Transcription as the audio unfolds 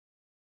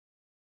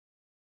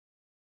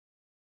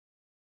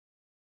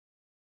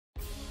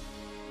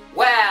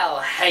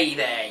Hey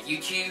there,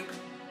 YouTube!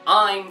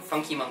 I'm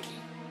Funky Monkey,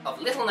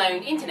 of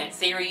little-known internet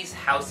series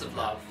House of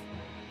Love.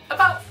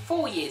 About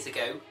 4 years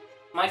ago,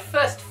 my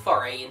first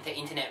foray into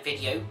internet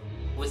video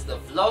was the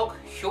vlog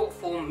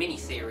short-form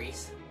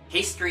miniseries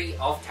History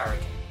of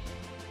Turrican.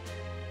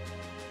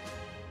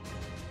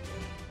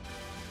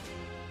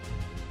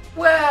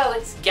 Well,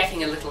 it's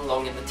getting a little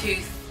long in the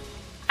tooth,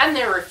 and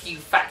there are a few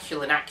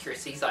factual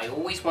inaccuracies I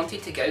always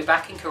wanted to go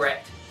back and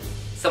correct,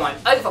 so I'm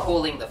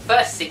overhauling the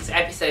first 6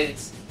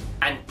 episodes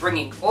and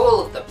bringing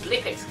all of the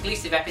Blip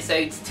exclusive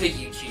episodes to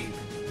YouTube.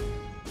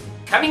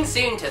 Coming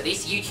soon to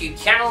this YouTube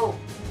channel,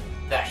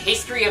 the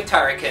History of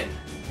Turrican,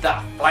 the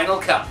final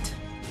cut.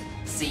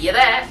 See you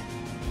there!